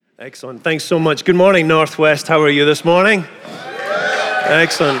Excellent. Thanks so much. Good morning, Northwest. How are you this morning?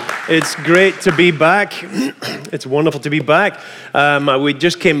 Excellent. It's great to be back. It's wonderful to be back. We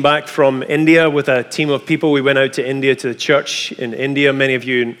just came back from India with a team of people. We went out to India, to the church in India. Many of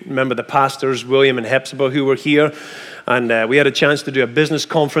you remember the pastors, William and Hepzibah, who were here. And we had a chance to do a business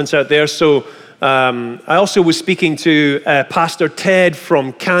conference out there. So I also was speaking to Pastor Ted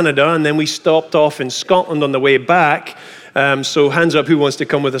from Canada, and then we stopped off in Scotland on the way back. So hands up who wants to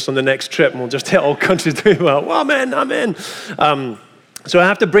come with us on the next trip, and we'll just tell all countries doing well, I'm in. So I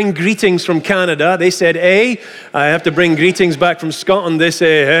have to bring greetings from Canada. They said, hey. I have to bring greetings back from Scotland. They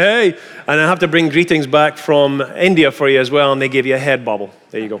say, hey. And I have to bring greetings back from India for you as well, and they give you a head bobble.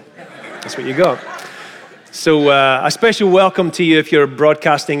 There you go. That's what you got. So a special welcome to you if you're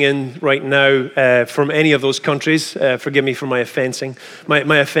broadcasting in right now from any of those countries. Forgive me for my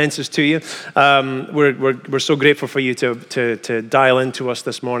offenses to you. We're so grateful for you to dial into us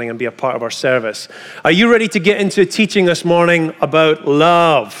this morning and be a part of our service. Are you ready to get into teaching this morning about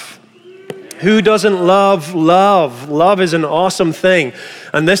love? Who doesn't love love? Love is an awesome thing.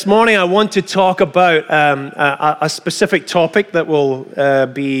 And this morning I want to talk about a specific topic that will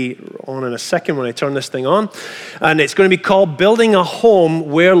be on in a second when I turn this thing on. And it's going to be called Building a Home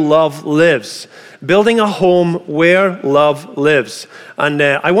Where Love Lives. Building a home where love lives. And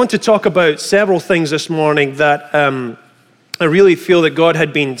I want to talk about several things this morning that I really feel that God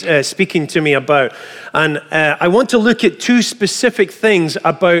had been speaking to me about. And I want to look at two specific things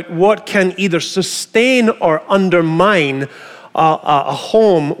about what can either sustain or undermine a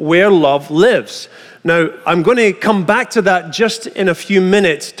home where love lives. Now, I'm going to come back to that just in a few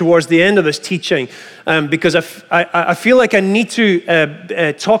minutes towards the end of this teaching because I feel like I need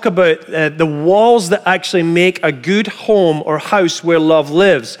to talk about the walls that actually make a good home or house where love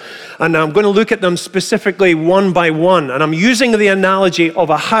lives. And I'm going to look at them specifically one by one. And I'm using the analogy of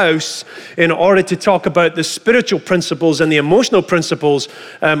a house in order to talk about the spiritual principles and the emotional principles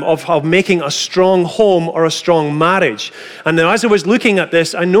of making a strong home or a strong marriage. And now as I was looking at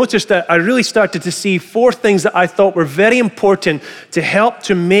this, I noticed that I really started to see four things that I thought were very important to help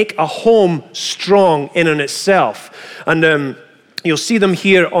to make a home strong in and itself. And you'll see them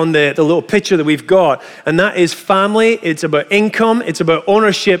here on the little picture that we've got. And that is family, it's about income, it's about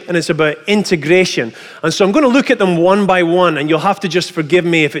ownership, and it's about integration. And so I'm going to look at them one by one, and you'll have to just forgive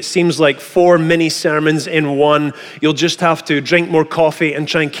me if it seems like 4 mini sermons in one. You'll just have to drink more coffee and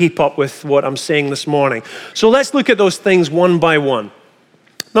try and keep up with what I'm saying this morning. So let's look at those things one by one.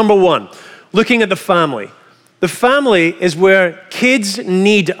 Number one, looking at the family. The family is where kids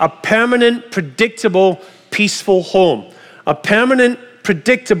need a permanent, predictable, peaceful home. A permanent,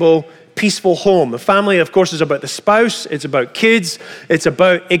 predictable, peaceful home. The family, of course, is about the spouse. It's about kids. It's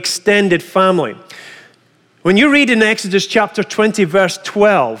about extended family. When you read in Exodus chapter 20, verse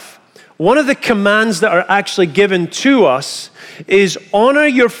 12, one of the commands that are actually given to us is honor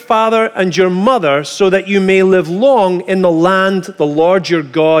your father and your mother so that you may live long in the land the Lord your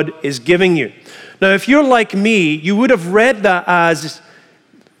God is giving you. Now, if you're like me, you would have read that as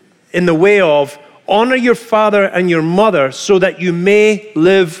in the way of honor your father and your mother so that you may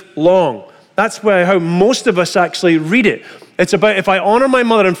live long. That's how most of us actually read it. It's about if I honor my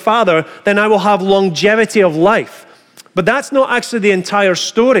mother and father, then I will have longevity of life. But that's not actually the entire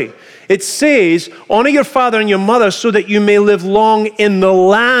story. It says, honor your father and your mother so that you may live long in the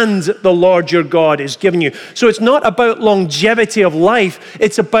land the Lord your God is giving you. So it's not about longevity of life,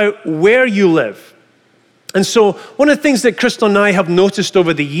 it's about where you live. And so one of the things that Crystal and I have noticed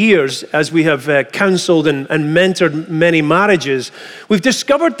over the years as we have counseled and mentored many marriages, we've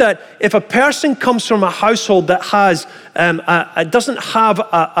discovered that if a person comes from a household that doesn't have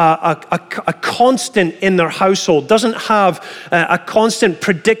a constant in their household, doesn't have a constant,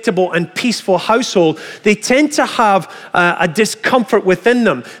 predictable and peaceful household, they tend to have a discomfort within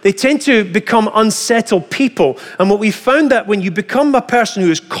them. They tend to become unsettled people. And what we found that when you become a person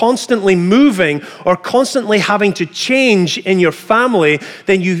who is constantly moving or constantly having to change in your family,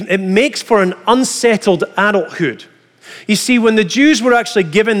 then it makes for an unsettled adulthood. You see, when the Jews were actually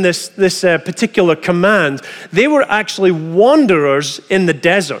given this particular command, they were actually wanderers in the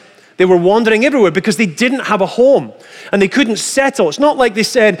desert. They were wandering everywhere because they didn't have a home and they couldn't settle. It's not like they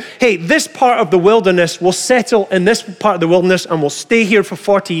said, hey, this part of the wilderness will settle in this part of the wilderness and we'll stay here for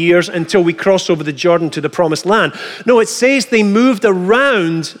 40 years until we cross over the Jordan to the promised land. No, it says they moved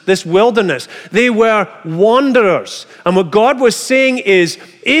around this wilderness. They were wanderers. And what God was saying is,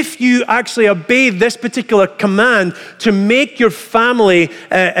 if you actually obey this particular command to make your family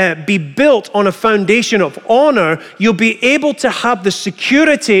be built on a foundation of honor, you'll be able to have the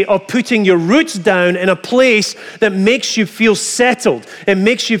security of putting your roots down in a place that makes you feel settled. It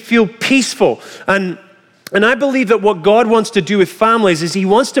makes you feel peaceful. And I believe that what God wants to do with families is he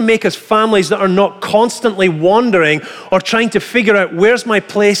wants to make us families that are not constantly wandering or trying to figure out where's my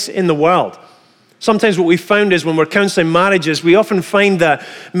place in the world. Sometimes what we found is when we're counseling marriages, we often find that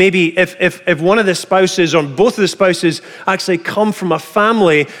maybe if one of the spouses or both of the spouses actually come from a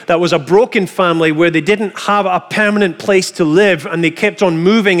family that was a broken family where they didn't have a permanent place to live and they kept on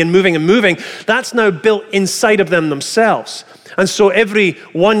moving and moving and moving, that's now built inside of them themselves. And so every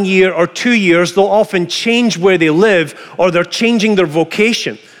 1 year or 2 years, they'll often change where they live or they're changing their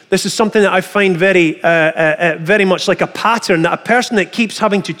vocation. This is something that I find very much like a pattern, that a person that keeps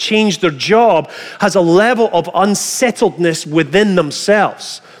having to change their job has a level of unsettledness within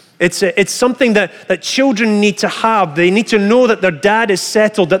themselves. It's something that children need to have. They need to know that their dad is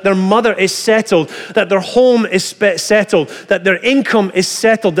settled, that their mother is settled, that their home is settled, that their income is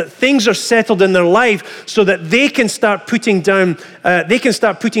settled, that things are settled in their life so that they can start putting down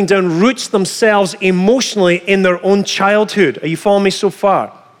roots themselves emotionally in their own childhood. Are you following me so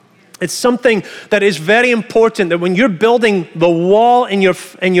far? It's something that is very important, that when you're building the wall in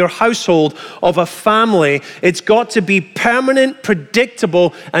your household of a family, it's got to be permanent,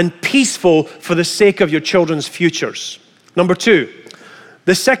 predictable, and peaceful for the sake of your children's futures. Number 2,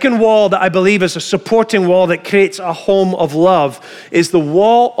 the second wall that I believe is a supporting wall that creates a home of love is the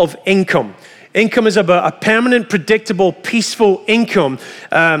wall of income. Income is about a permanent, predictable, peaceful income.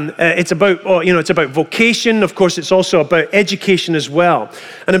 It's about vocation. Of course, it's also about education as well.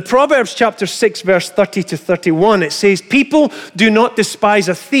 And in Proverbs chapter 6, verse 30 to 31, it says, "People do not despise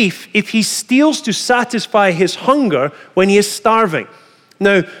a thief if he steals to satisfy his hunger when he is starving."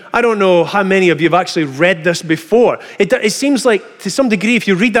 Now, I don't know how many of you have actually read this before. It seems like, to some degree, if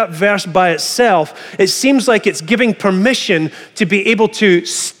you read that verse by itself, it seems like it's giving permission to be able to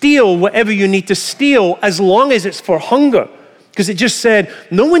steal whatever you need to steal as long as it's for hunger. Because it just said,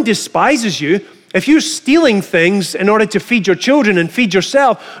 no one despises you. If you're stealing things in order to feed your children and feed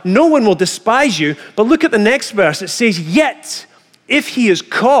yourself, no one will despise you. But look at the next verse. It says, "Yet, if he is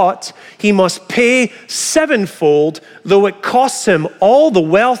caught, he must pay sevenfold, though it costs him all the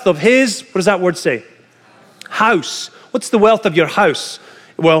wealth of his," what does that word say? House. What's the wealth of your house?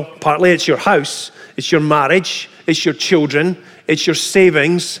 Well, partly it's your house, it's your marriage, it's your children, it's your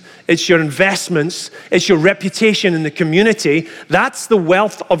savings, it's your investments, it's your reputation in the community. That's the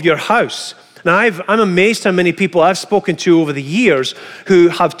wealth of your house. Now, I'm amazed how many people I've spoken to over the years who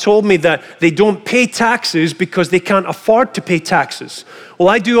have told me that they don't pay taxes because they can't afford to pay taxes. Well,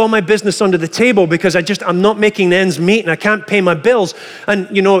 I do all my business under the table because I'm not making ends meet and I can't pay my bills. And,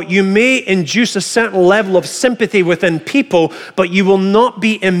 you may induce a certain level of sympathy within people, but you will not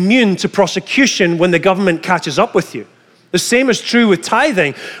be immune to prosecution when the government catches up with you. The same is true with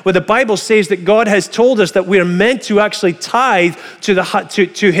tithing, where the Bible says that God has told us that we're meant to actually tithe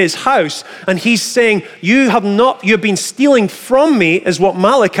to his house. And he's saying, you've been stealing from me, is what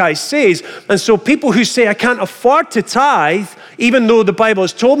Malachi says. And so people who say, I can't afford to tithe, even though the Bible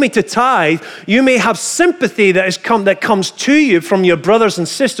has told me to tithe, you may have sympathy that comes to you from your brothers and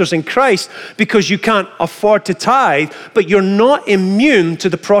sisters in Christ because you can't afford to tithe, but you're not immune to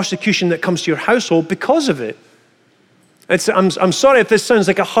the prosecution that comes to your household because of it. I'm sorry if this sounds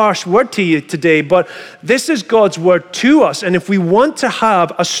like a harsh word to you today, but this is God's word to us. And if we want to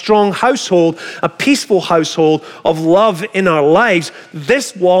have a strong household, a peaceful household of love in our lives,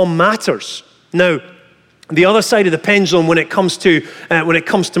 this wall matters. Now, the other side of the pendulum when it comes to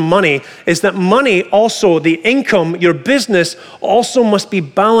money is that money also, the income, your business also must be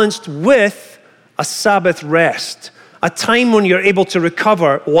balanced with a Sabbath rest. A time when you're able to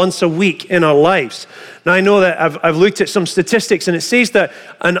recover once a week in our lives. Now, I know that I've looked at some statistics, and it says that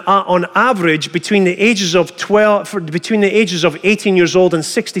on average, between the ages of 18 years old and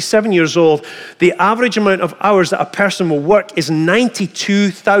 67 years old, the average amount of hours that a person will work is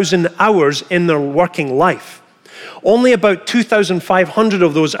 92,000 hours in their working life. Only about 2,500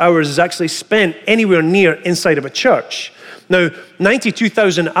 of those hours is actually spent anywhere near inside of a church. Now,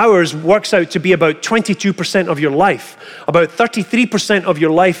 92,000 hours works out to be about 22% of your life. About 33% of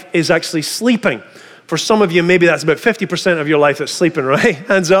your life is actually sleeping. For some of you, maybe that's about 50% of your life that's sleeping, right?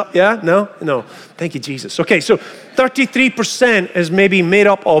 Hands up, yeah? No? Thank you, Jesus. Okay, so 33% is maybe made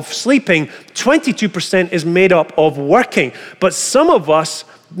up of sleeping, 22% is made up of working. But some of us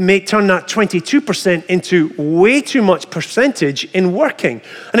turn that 22% into way too much percentage in working.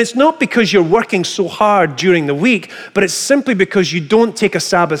 And it's not because you're working so hard during the week, but it's simply because you don't take a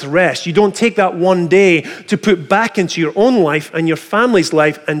Sabbath rest. You don't take that one day to put back into your own life and your family's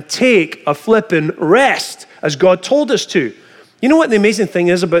life and take a flipping rest, as God told us to. You know what the amazing thing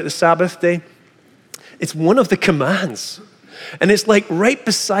is about the Sabbath day? It's one of the commands. And it's like right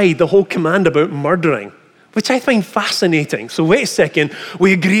beside the whole command about murdering, which I find fascinating. So wait a second,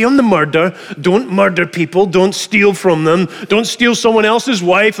 we agree on the murder. Don't murder people, don't steal from them, don't steal someone else's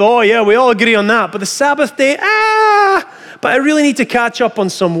wife. Oh yeah, we all agree on that. But the Sabbath day, but I really need to catch up on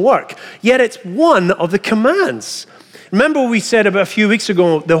some work. Yet it's one of the commands. Remember what we said about a few weeks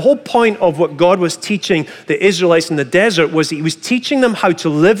ago, the whole point of what God was teaching the Israelites in the desert was he was teaching them how to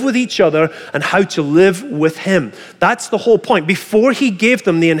live with each other and how to live with him. That's the whole point. Before he gave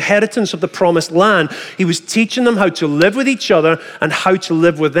them the inheritance of the promised land, he was teaching them how to live with each other and how to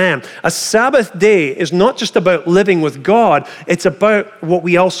live with them. A Sabbath day is not just about living with God, it's about what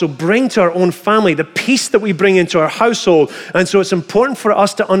we also bring to our own family, the peace that we bring into our household. And so it's important for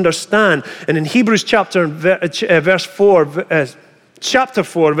us to understand. And in Hebrews chapter 4,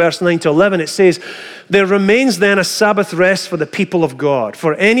 verse 9 to 11, it says, "There remains then a Sabbath rest for the people of God.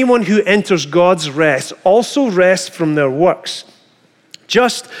 For anyone who enters God's rest also rests from their works,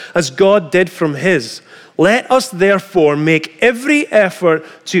 just as God did from his. Let us therefore make every effort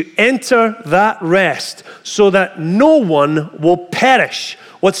to enter that rest so that no one will perish."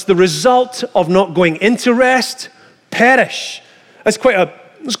 What's the result of not going into rest? Perish. It's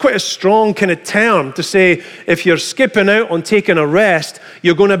quite a strong kind of term to say if you're skipping out on taking a rest,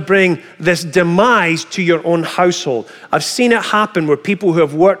 you're going to bring this demise to your own household. I've seen it happen where people who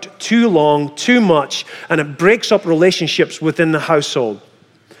have worked too long, too much, and it breaks up relationships within the household.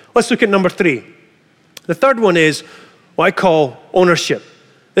 Let's look at number 3. The third one is what I call ownership.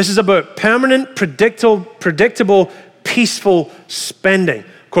 This is about permanent, predictable, peaceful spending.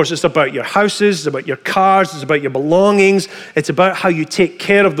 Of course, it's about your houses, it's about your cars, it's about your belongings. It's about how you take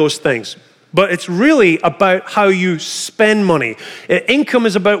care of those things. But it's really about how you spend money. Income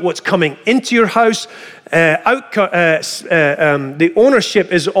is about what's coming into your house. The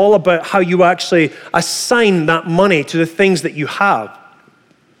ownership is all about how you actually assign that money to the things that you have.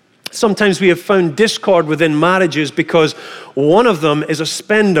 Sometimes we have found discord within marriages because one of them is a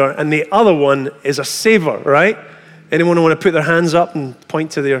spender and the other one is a saver, right? Anyone want to put their hands up and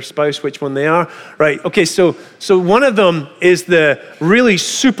point to their spouse which one they are? Right, okay, so one of them is the really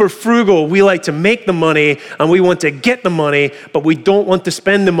super frugal, we like to make the money and we want to get the money, but we don't want to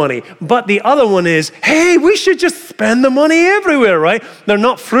spend the money. But the other one is, hey, we should just spend the money everywhere, right? They're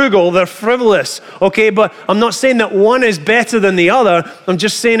not frugal, they're frivolous, okay? But I'm not saying that one is better than the other. I'm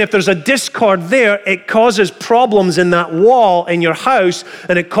just saying if there's a discord there, it causes problems in that wall in your house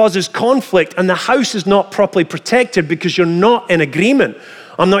and it causes conflict and the house is not properly protected because you're not in agreement.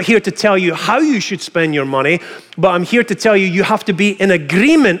 I'm not here to tell you how you should spend your money, but I'm here to tell you you have to be in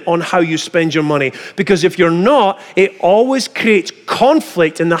agreement on how you spend your money. Because if you're not, it always creates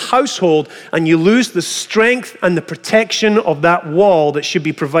conflict in the household and you lose the strength and the protection of that wall that should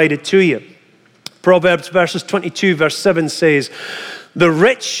be provided to you. Proverbs verses 22, verse 7 says, "The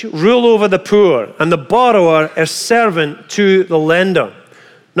rich rule over the poor, and the borrower is servant to the lender."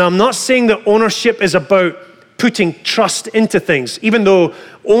 Now, I'm not saying that ownership is about putting trust into things, even though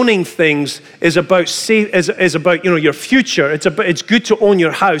owning things is about your future. It's good to own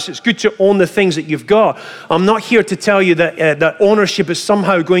your house. It's good to own the things that you've got. I'm not here to tell you that ownership is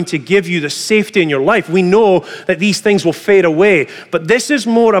somehow going to give you the safety in your life. We know that these things will fade away, but this is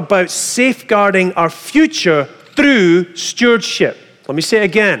more about safeguarding our future through stewardship. Let me say it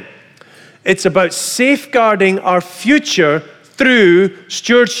again. It's about safeguarding our future through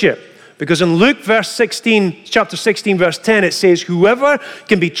stewardship. Because in Luke chapter 16, verse 10, it says, "Whoever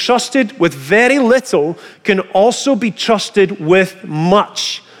can be trusted with very little can also be trusted with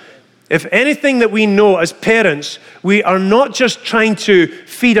much." If anything that we know as parents, we are not just trying to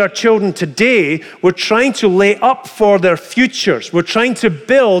feed our children today, we're trying to lay up for their futures. We're trying to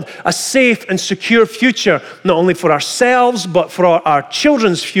build a safe and secure future, not only for ourselves, but for our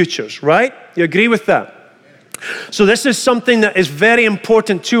children's futures, right? You agree with that? So this is something that is very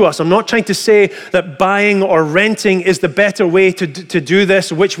important to us. I'm not trying to say that buying or renting is the better way to do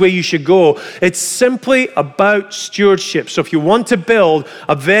this, which way you should go. It's simply about stewardship. So if you want to build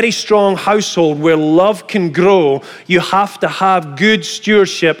a very strong household where love can grow, you have to have good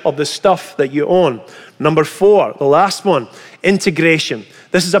stewardship of the stuff that you own. Number 4, the last one, integration.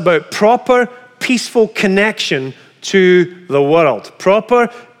 This is about proper, peaceful connection to the world. Proper,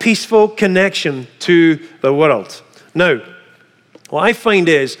 peaceful connection to the world. Now, what I find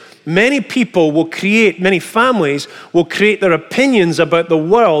is many families will create their opinions about the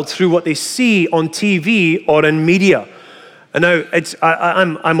world through what they see on TV or in media. And now,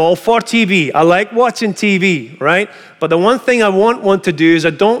 I'm all for TV. I like watching TV, right? But the one thing I want to do is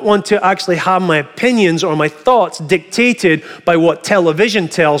I don't want to actually have my opinions or my thoughts dictated by what television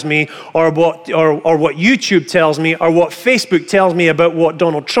tells me or what YouTube tells me or what Facebook tells me about what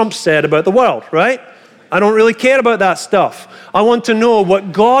Donald Trump said about the world, right? I don't really care about that stuff. I want to know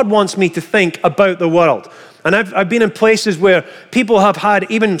what God wants me to think about the world. And I've been in places where people have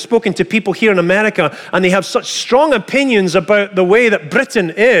even spoken to people here in America, and they have such strong opinions about the way that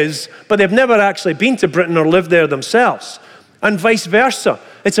Britain is, but they've never actually been to Britain or lived there themselves, and vice versa.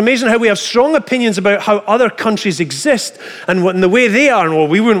 It's amazing how we have strong opinions about how other countries exist and the way they are, and well,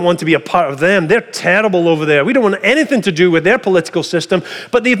 we wouldn't want to be a part of them. They're terrible over there. We don't want anything to do with their political system,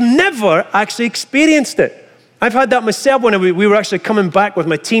 but they've never actually experienced it. I've had that myself when we were actually coming back with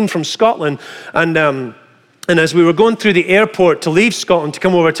my team from Scotland, and as we were going through the airport to leave Scotland to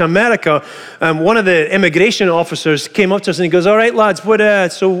come over to America, one of the immigration officers came up to us and he goes, "All right, lads,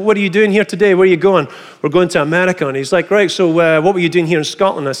 so what are you doing here today? Where are you going?" "We're going to America." And he's like, "Right, so what were you doing here in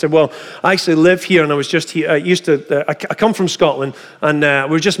Scotland?" I said, "Well, I actually live here, and I was just here. I come from Scotland, and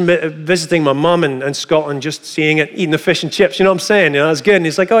we're just visiting my mum in Scotland, just seeing it, eating the fish and chips. You know what I'm saying? You know, that's good." And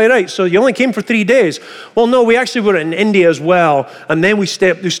he's like, "Oh, right, so you only came for 3 days?" "Well, no, we actually were in India as well, and then we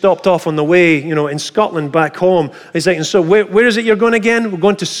stopped off on the way, in Scotland back home." He's like, "And so where is it you're going again?" We're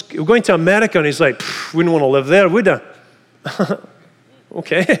going to America." And he's like, "We don't want to live there, would I?"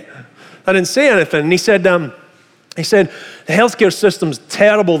 Okay. I didn't say anything. And he said, the healthcare system's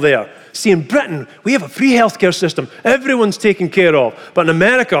terrible there. See, in Britain, we have a free healthcare system. Everyone's taken care of. But in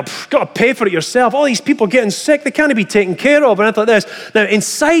America, got to pay for it yourself. All these people getting sick, they can't be taken care of. And I thought this. Now,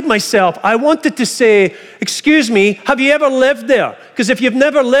 inside myself, I wanted to say, "Excuse me, have you ever lived there? Because if you've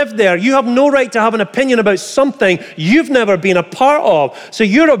never lived there, you have no right to have an opinion about something you've never been a part of. So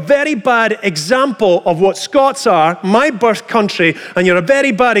you're a very bad example of what Scots are, my birth country, and you're a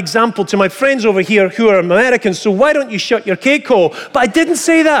very bad example to my friends over here who are Americans. So why don't you shut your cake hole?" But I didn't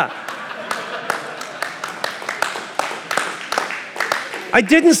say that. I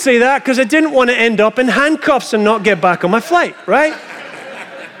didn't say that because I didn't want to end up in handcuffs and not get back on my flight, right?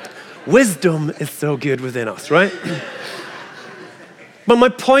 Wisdom is so good within us, right? But my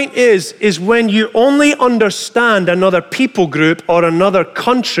point is when you only understand another people group or another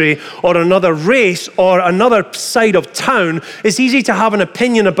country or another race or another side of town, it's easy to have an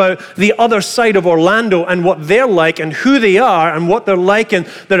opinion about the other side of Orlando and what they're like and who they are and what they're like and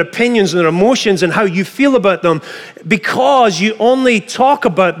their opinions and their emotions and how you feel about them, because you only talk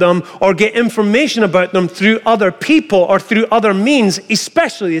about them or get information about them through other people or through other means,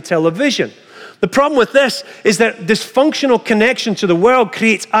 especially the television. The problem with this is that dysfunctional connection to the world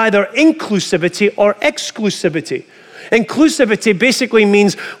creates either inclusivity or exclusivity. Inclusivity basically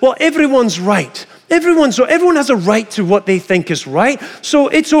means, well, everyone's right. Everyone has a right to what they think is right. So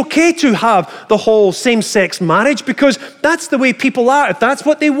it's okay to have the whole same-sex marriage because that's the way people are. If that's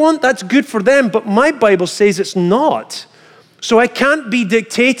what they want, that's good for them. But my Bible says it's not. So I can't be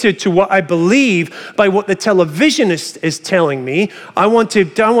dictated to what I believe by what the television is telling me. I want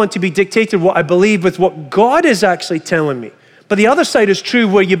to be dictated what I believe with what God is actually telling me. But the other side is true,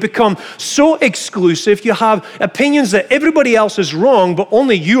 where you become so exclusive, you have opinions that everybody else is wrong, but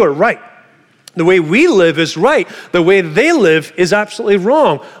only you are right. The way we live is right. The way they live is absolutely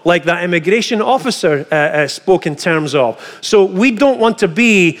wrong, like that immigration officer spoke in terms of. So we don't want to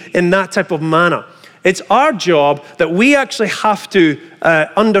be in that type of manner. It's our job that we actually have to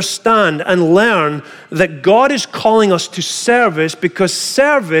understand and learn that God is calling us to service, because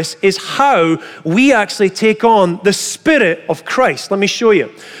service is how we actually take on the Spirit of Christ. Let me show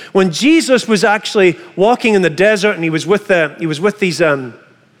you. When Jesus was actually walking in the desert and he was with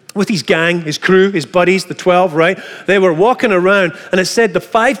his gang, his crew, his buddies, the 12, right? They were walking around, and it said the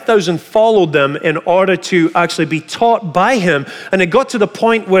 5,000 followed them in order to actually be taught by him. And it got to the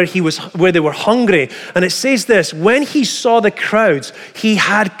point where they were hungry. And it says this: when he saw the crowds, he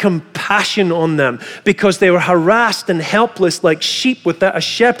had compassion on them because they were harassed and helpless like sheep without a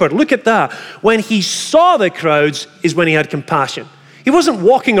shepherd. Look at that. When he saw the crowds is when he had compassion. He wasn't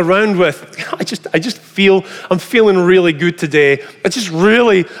walking around with, I'm feeling really good today. I just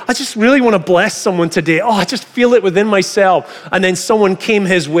really want to bless someone today. I just feel it within myself. And then someone came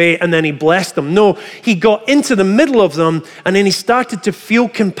his way and then he blessed them. No, he got into the middle of them and then he started to feel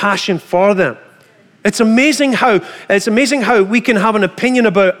compassion for them. It's amazing how we can have an opinion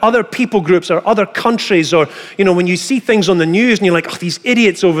about other people groups or other countries, or, when you see things on the news and you're like, oh, these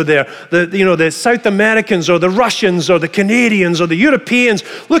idiots over there, the South Americans or the Russians or the Canadians or the Europeans,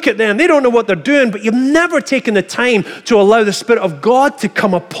 look at them, they don't know what they're doing, but you've never taken the time to allow the Spirit of God to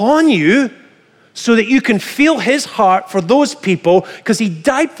come upon you so that you can feel his heart for those people, because he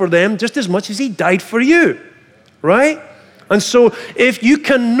died for them just as much as he died for you, right? And so if you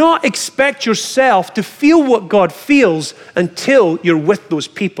cannot expect yourself to feel what God feels until you're with those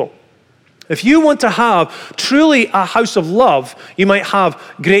people. If you want to have truly a house of love, you might have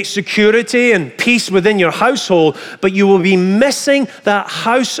great security and peace within your household, but you will be missing that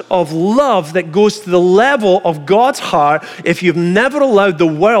house of love that goes to the level of God's heart if you've never allowed the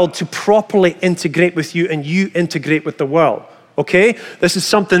world to properly integrate with you and you integrate with the world, okay? This is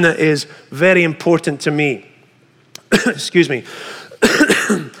something that is very important to me. Excuse me.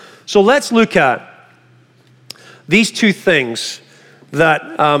 So let's look at these two things that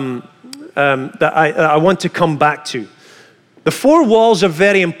I want to come back to. The four walls are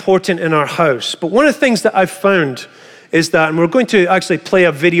very important in our house, but one of the things that I've found is that, and we're going to actually play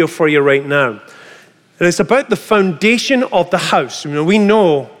a video for you right now, and it's about the foundation of the house. We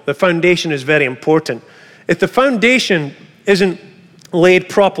know the foundation is very important. If the foundation isn't laid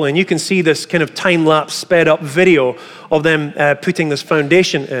properly, and you can see this kind of time-lapse sped up video of them putting this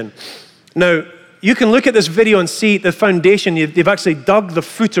foundation in. Now, you can look at this video and see the foundation. They've actually dug the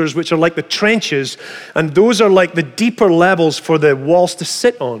footers, which are like the trenches, and those are like the deeper levels for the walls to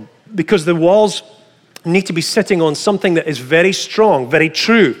sit on, because the walls need to be sitting on something that is very strong, very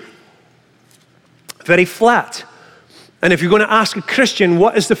true, very flat. And if you're going to ask a Christian,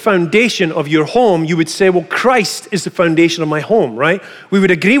 what is the foundation of your home? You would say, well, Christ is the foundation of my home, right? We would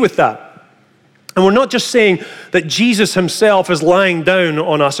agree with that. And we're not just saying that Jesus himself is lying down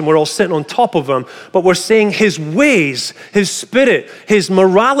on us and we're all sitting on top of him, but we're saying his ways, his spirit, his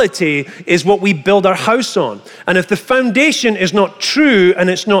morality is what we build our house on. And if the foundation is not true and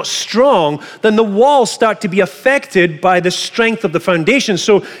it's not strong, then the walls start to be affected by the strength of the foundation.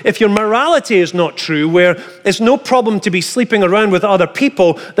 So if your morality is not true, where it's no problem to be sleeping around with other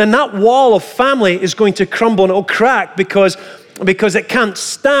people, then that wall of family is going to crumble and it'll crack because it can't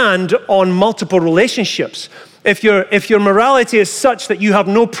stand on multiple relationships. If your morality is such that you have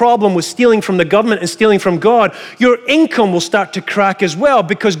no problem with stealing from the government and stealing from God, your income will start to crack as well,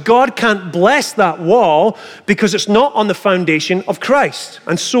 because God can't bless that wall because it's not on the foundation of Christ,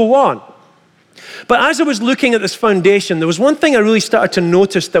 and so on. But as I was looking at this foundation, there was one thing I really started to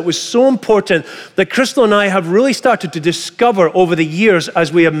notice that was so important that Crystal and I have really started to discover over the years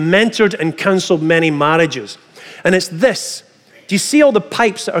as we have mentored and counseled many marriages. And it's this. Do you see all the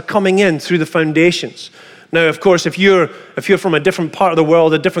pipes that are coming in through the foundations? Now, of course, if you're from a different part of the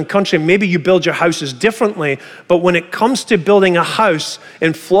world, a different country, maybe you build your houses differently. But when it comes to building a house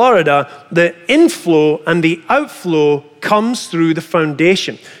in Florida, the inflow and the outflow comes through the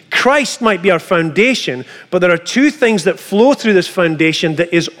foundation. Christ might be our foundation, but there are two things that flow through this foundation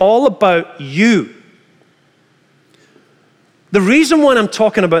that is all about you. The reason why I'm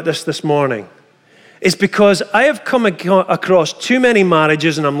talking about this morning is because I have come across too many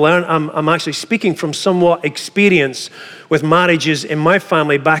marriages, and I'm actually speaking from somewhat experience with marriages in my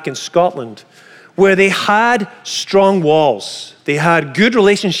family back in Scotland, where they had strong walls. They had good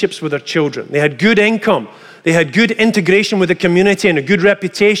relationships with their children. They had good income. They had good integration with the community and a good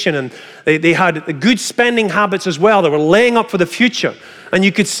reputation, and they had good spending habits as well. They were laying up for the future. And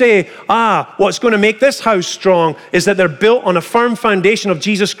you could say, what's going to make this house strong is that they're built on a firm foundation of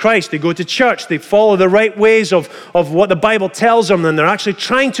Jesus Christ. They go to church, they follow the right ways of what the Bible tells them, and they're actually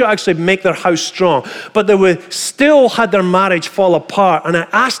trying to make their house strong. But they still had their marriage fall apart. And I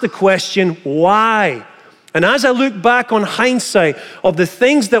asked the question, why? And as I look back on hindsight of the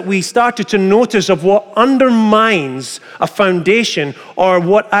things that we started to notice of what undermines a foundation or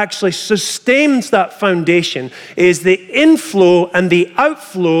what actually sustains that foundation is the inflow and the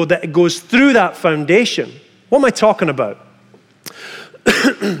outflow that goes through that foundation. What am I talking about?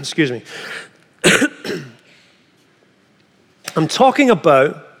 Excuse me. I'm talking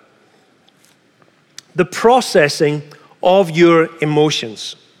about the processing of your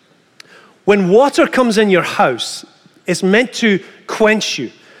emotions. When water comes in your house, it's meant to quench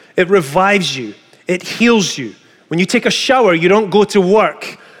you. It revives you. It heals you. When you take a shower, you don't go to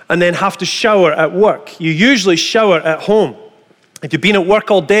work and then have to shower at work. You usually shower at home. If you've been at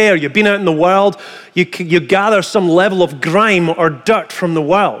work all day or you've been out in the world, you gather some level of grime or dirt from the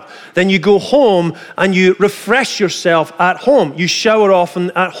world. Then you go home and you refresh yourself at home. You shower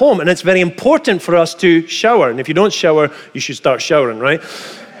often at home, and it's very important for us to shower. And if you don't shower, you should start showering, right?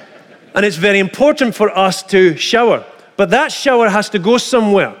 And it's very important for us to shower. But that shower has to go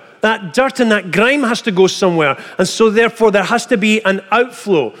somewhere. That dirt and that grime has to go somewhere. And so therefore there has to be an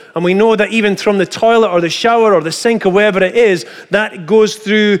outflow. And we know that even from the toilet or the shower or the sink or wherever it is, that goes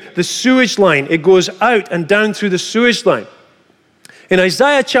through the sewage line. It goes out and down through the sewage line. In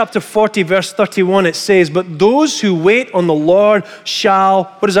Isaiah chapter 40, verse 31, it says, "But those who wait on the Lord shall,"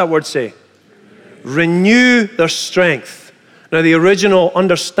 what does that word say? "Renew their strength." Now the original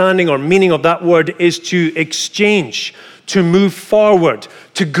understanding or meaning of that word is to exchange, to move forward,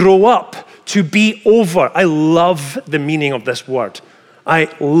 to grow up, to be over. I love the meaning of this word. I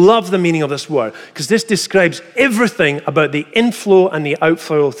love the meaning of this word because this describes everything about the inflow and the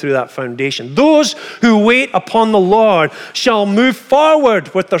outflow through that foundation. Those who wait upon the Lord shall move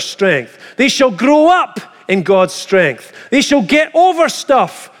forward with their strength. They shall grow up in God's strength. They shall get over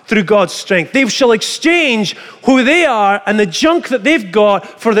stuff through God's strength. They shall exchange who they are and the junk that they've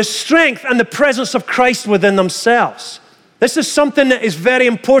got for the strength and the presence of Christ within themselves. This is something that is very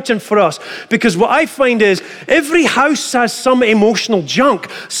important for us because what I find is every house has some emotional junk.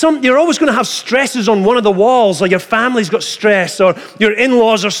 You're always going to have stresses on one of the walls, or your family's got stress, or your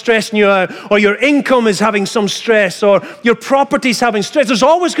in-laws are stressing you out, or your income is having some stress, or your property's having stress. There's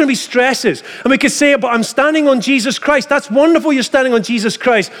always going to be stresses. And we could say, but I'm standing on Jesus Christ. That's wonderful you're standing on Jesus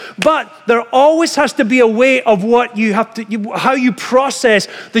Christ. But there always has to be a way of how you process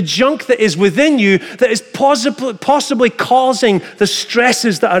the junk that is within you that is possibly causing the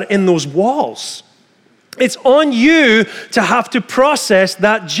stresses that are in those walls. It's on you to have to process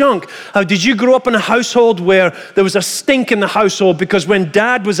that junk. Did you grow up in a household where there was a stink in the household because when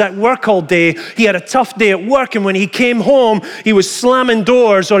dad was at work all day, he had a tough day at work, and when he came home, he was slamming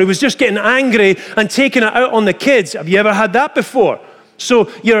doors or he was just getting angry and taking it out on the kids? Have you ever had that before? So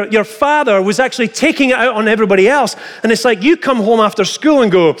your father was actually taking it out on everybody else, and it's like you come home after school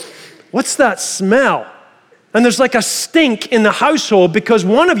and go, "What's that smell?" And there's like a stink in the household because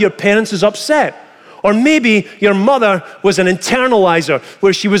one of your parents is upset. Or maybe your mother was an internalizer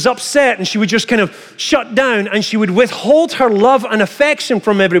where she was upset and she would just kind of shut down and she would withhold her love and affection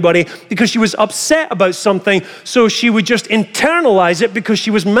from everybody because she was upset about something. So she would just internalize it because she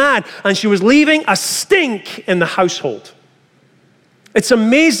was mad and she was leaving a stink in the household. It's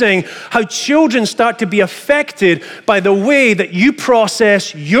amazing how children start to be affected by the way that you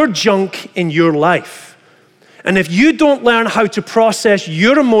process your junk in your life. And if you don't learn how to process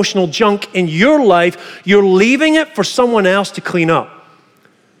your emotional junk in your life, you're leaving it for someone else to clean up.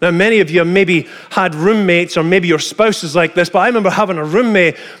 Now, many of you have maybe had roommates, or maybe your spouse is like this, but I remember having a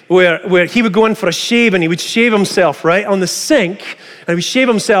roommate where he would go in for a shave and he would shave himself, right, on the sink, and he would shave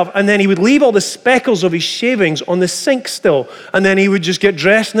himself, and then he would leave all the speckles of his shavings on the sink still, and then he would just get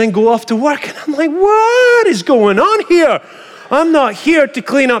dressed and then go off to work. And I'm like, what is going on here? I'm not here to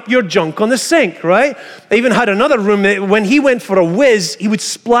clean up your junk on the sink, right? I even had another roommate, when he went for a whiz, he would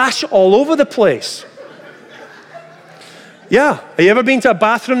splash all over the place. Yeah, have you ever been to a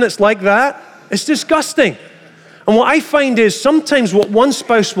bathroom that's like that? It's disgusting. And what I find is sometimes what one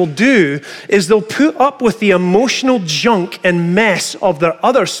spouse will do is they'll put up with the emotional junk and mess of their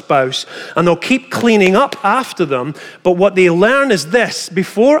other spouse, and they'll keep cleaning up after them. But what they learn is this: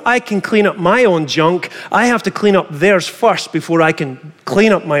 before I can clean up my own junk, I have to clean up theirs first before I can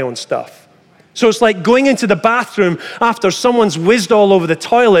clean up my own stuff. So it's like going into the bathroom after someone's whizzed all over the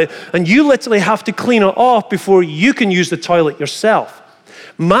toilet, and you literally have to clean it off before you can use the toilet yourself.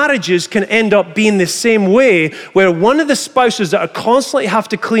 Marriages can end up being the same way, where one of the spouses that are constantly have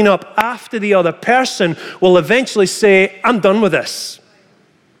to clean up after the other person will eventually say, "I'm done with this.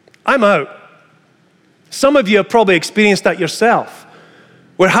 I'm out." Some of you have probably experienced that yourself.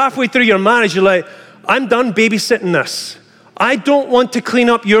 Where halfway through your marriage, you're like, "I'm done babysitting this. I don't want to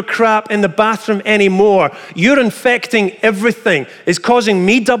clean up your crap in the bathroom anymore. You're infecting everything. It's causing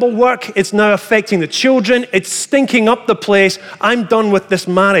me double work. It's now affecting the children. It's stinking up the place. I'm done with this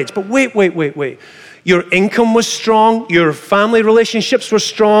marriage." But wait. Your income was strong. Your family relationships were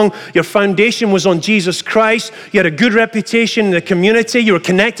strong. Your foundation was on Jesus Christ. You had a good reputation in the community. You were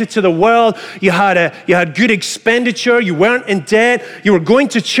connected to the world. You had good expenditure. You weren't in debt. You were going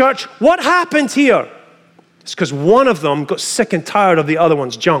to church. What happened here? It's because one of them got sick and tired of the other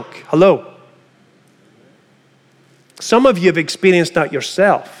one's junk. Hello? Some of you have experienced that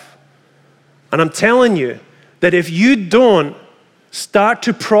yourself. And I'm telling you that if you don't start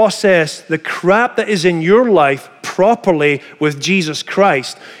to process the crap that is in your life properly with Jesus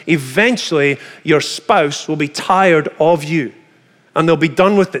Christ, eventually your spouse will be tired of you. And they'll be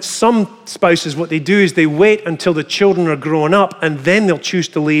done with it. Some spouses, what they do is they wait until the children are growing up, and then they'll choose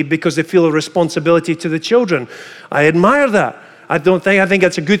to leave because they feel a responsibility to the children. I admire that. I think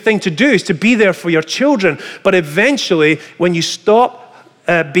that's a good thing to do, is to be there for your children. But eventually, when you stop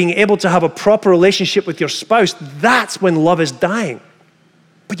being able to have a proper relationship with your spouse, that's when love is dying.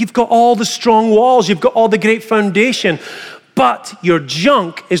 But you've got all the strong walls, you've got all the great foundation, but your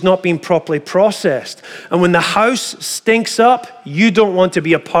junk is not being properly processed. And when the house stinks up, you don't want to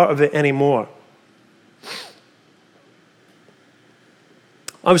be a part of it anymore.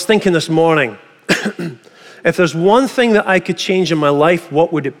 I was thinking this morning, if there's one thing that I could change in my life,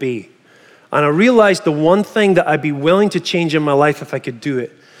 what would it be? And I realized the one thing that I'd be willing to change in my life if I could do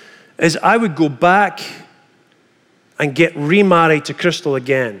it is I would go back and get remarried to Crystal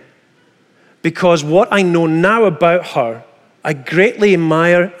again. Because what I know now about her, I greatly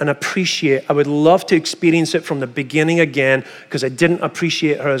admire and appreciate. I would love to experience it from the beginning again, because I didn't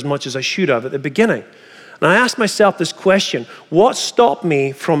appreciate her as much as I should have at the beginning. And I asked myself this question: what stopped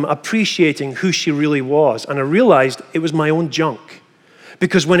me from appreciating who she really was? And I realized it was my own junk.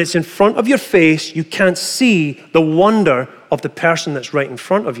 Because when it's in front of your face, you can't see the wonder of the person that's right in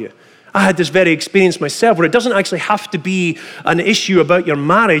front of you. I had this very experience myself where it doesn't actually have to be an issue about your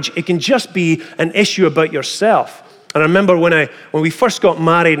marriage. It can just be an issue about yourself. And I remember when we first got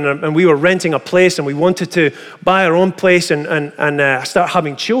married and we were renting a place and we wanted to buy our own place and start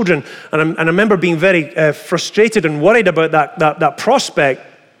having children. And I remember being very frustrated and worried about that prospect.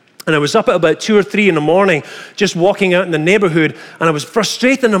 And I was up at about 2 or 3 in the morning, just walking out in the neighborhood, and I was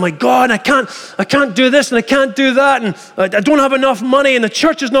frustrated. And I'm like, God, I can't do this and I can't do that, and I don't have enough money, and the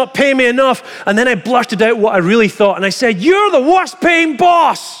church is not paying me enough. And then I blurted out what I really thought, and I said, "You're the worst paying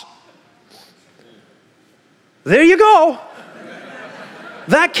boss." There you go.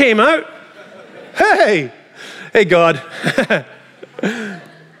 That came out. Hey God.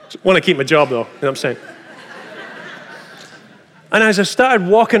 Want to keep my job though, you know what I'm saying? And as I started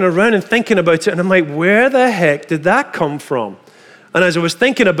walking around and thinking about it, and I'm like, where the heck did that come from? And as I was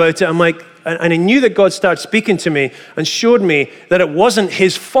thinking about it, I'm like, and I knew that God started speaking to me and showed me that it wasn't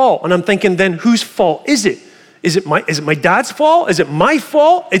his fault. And I'm thinking, then whose fault is it? Is it my dad's fault? Is it my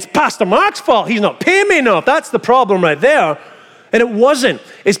fault? It's Pastor Mark's fault. He's not paying me enough. That's the problem right there. And it wasn't.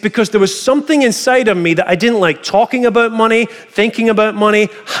 It's because there was something inside of me that I didn't like talking about money, thinking about money,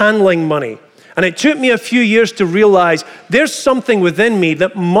 handling money. And it took me a few years to realize there's something within me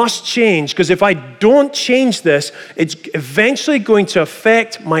that must change, because if I don't change this, it's eventually going to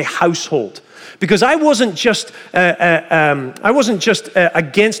affect my household. Because I wasn't just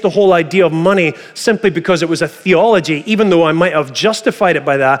against the whole idea of money simply because it was a theology, even though I might have justified it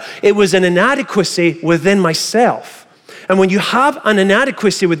by that. It was an inadequacy within myself. And when you have an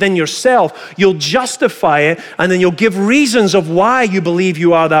inadequacy within yourself, you'll justify it, and then you'll give reasons of why you believe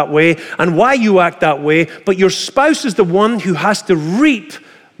you are that way and why you act that way. But your spouse is the one who has to reap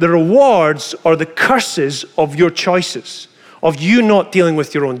the rewards or the curses of your choices, of you not dealing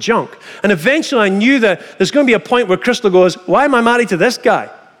with your own junk. And eventually I knew that there's going to be a point where Crystal goes, why am I married to this guy?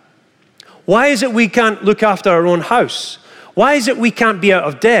 Why is it we can't look after our own house? Why is it we can't be out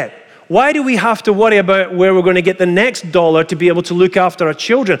of debt? Why do we have to worry about where we're going to get the next dollar to be able to look after our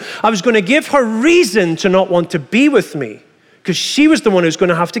children? I was going to give her reason to not want to be with me, because she was the one who's going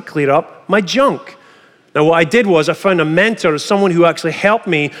to have to clear up my junk. Now, what I did was I found a mentor, someone who actually helped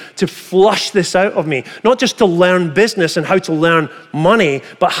me to flush this out of me. Not just to learn business and how to learn money,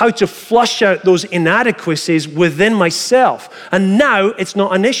 but how to flush out those inadequacies within myself. And now it's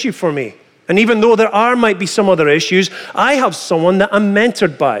not an issue for me. And even though might be some other issues, I have someone that I'm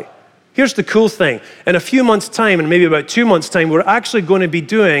mentored by. Here's the cool thing. In a few months' time, and maybe about 2 months' time, we're actually going to be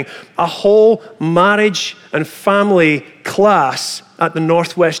doing a whole marriage and family class at the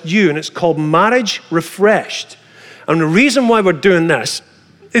Northwest U, and it's called Marriage Refreshed. And the reason why we're doing this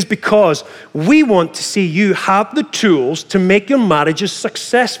is because we want to see you have the tools to make your marriages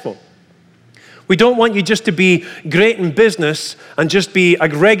successful. We don't want you just to be great in business and just be a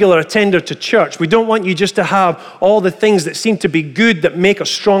regular attender to church. We don't want you just to have all the things that seem to be good that make a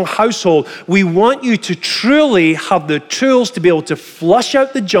strong household. We want you to truly have the tools to be able to flush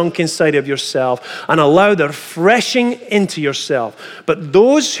out the junk inside of yourself and allow the refreshing into yourself. But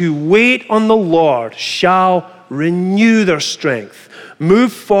those who wait on the Lord shall renew their strength,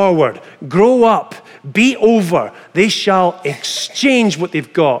 move forward, grow up, be over. They shall exchange what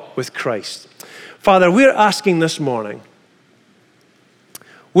they've got with Christ. Father, we're asking this morning,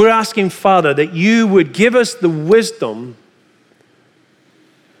 Father, that you would give us the wisdom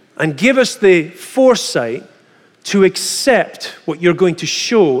and give us the foresight to accept what you're going to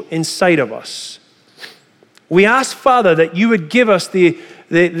show inside of us. We ask, Father, that you would give us the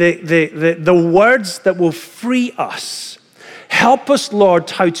words that will free us. Help us, Lord,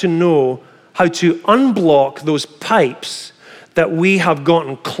 how to know how to unblock those pipes that we have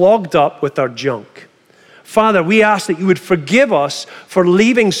gotten clogged up with our junk. Father, we ask that you would forgive us for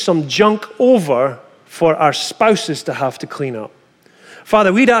leaving some junk over for our spouses to have to clean up.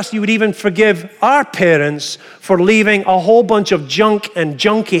 Father, we'd ask you would even forgive our parents for leaving a whole bunch of junk and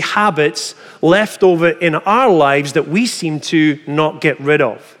junky habits left over in our lives that we seem to not get rid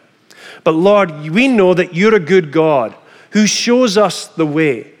of. But Lord, we know that you're a good God who shows us the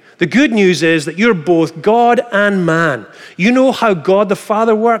way. The good news is that you're both God and man. You know how God the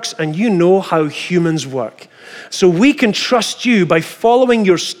Father works, and you know how humans work. So we can trust you by following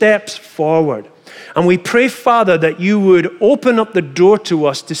your steps forward. And we pray, Father, that you would open up the door to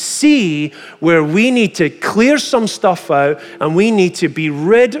us to see where we need to clear some stuff out and we need to be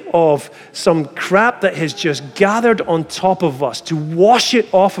rid of some crap that has just gathered on top of us, to wash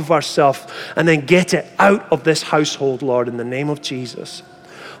it off of ourselves and then get it out of this household, Lord, in the name of Jesus.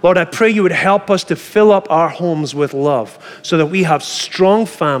 Lord, I pray you would help us to fill up our homes with love so that we have strong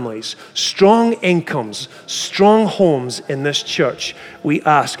families, strong incomes, strong homes in this church. We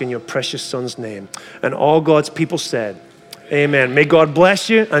ask in your precious Son's name. And all God's people said, amen. May God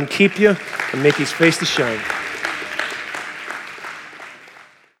bless you and keep you and make his face to shine.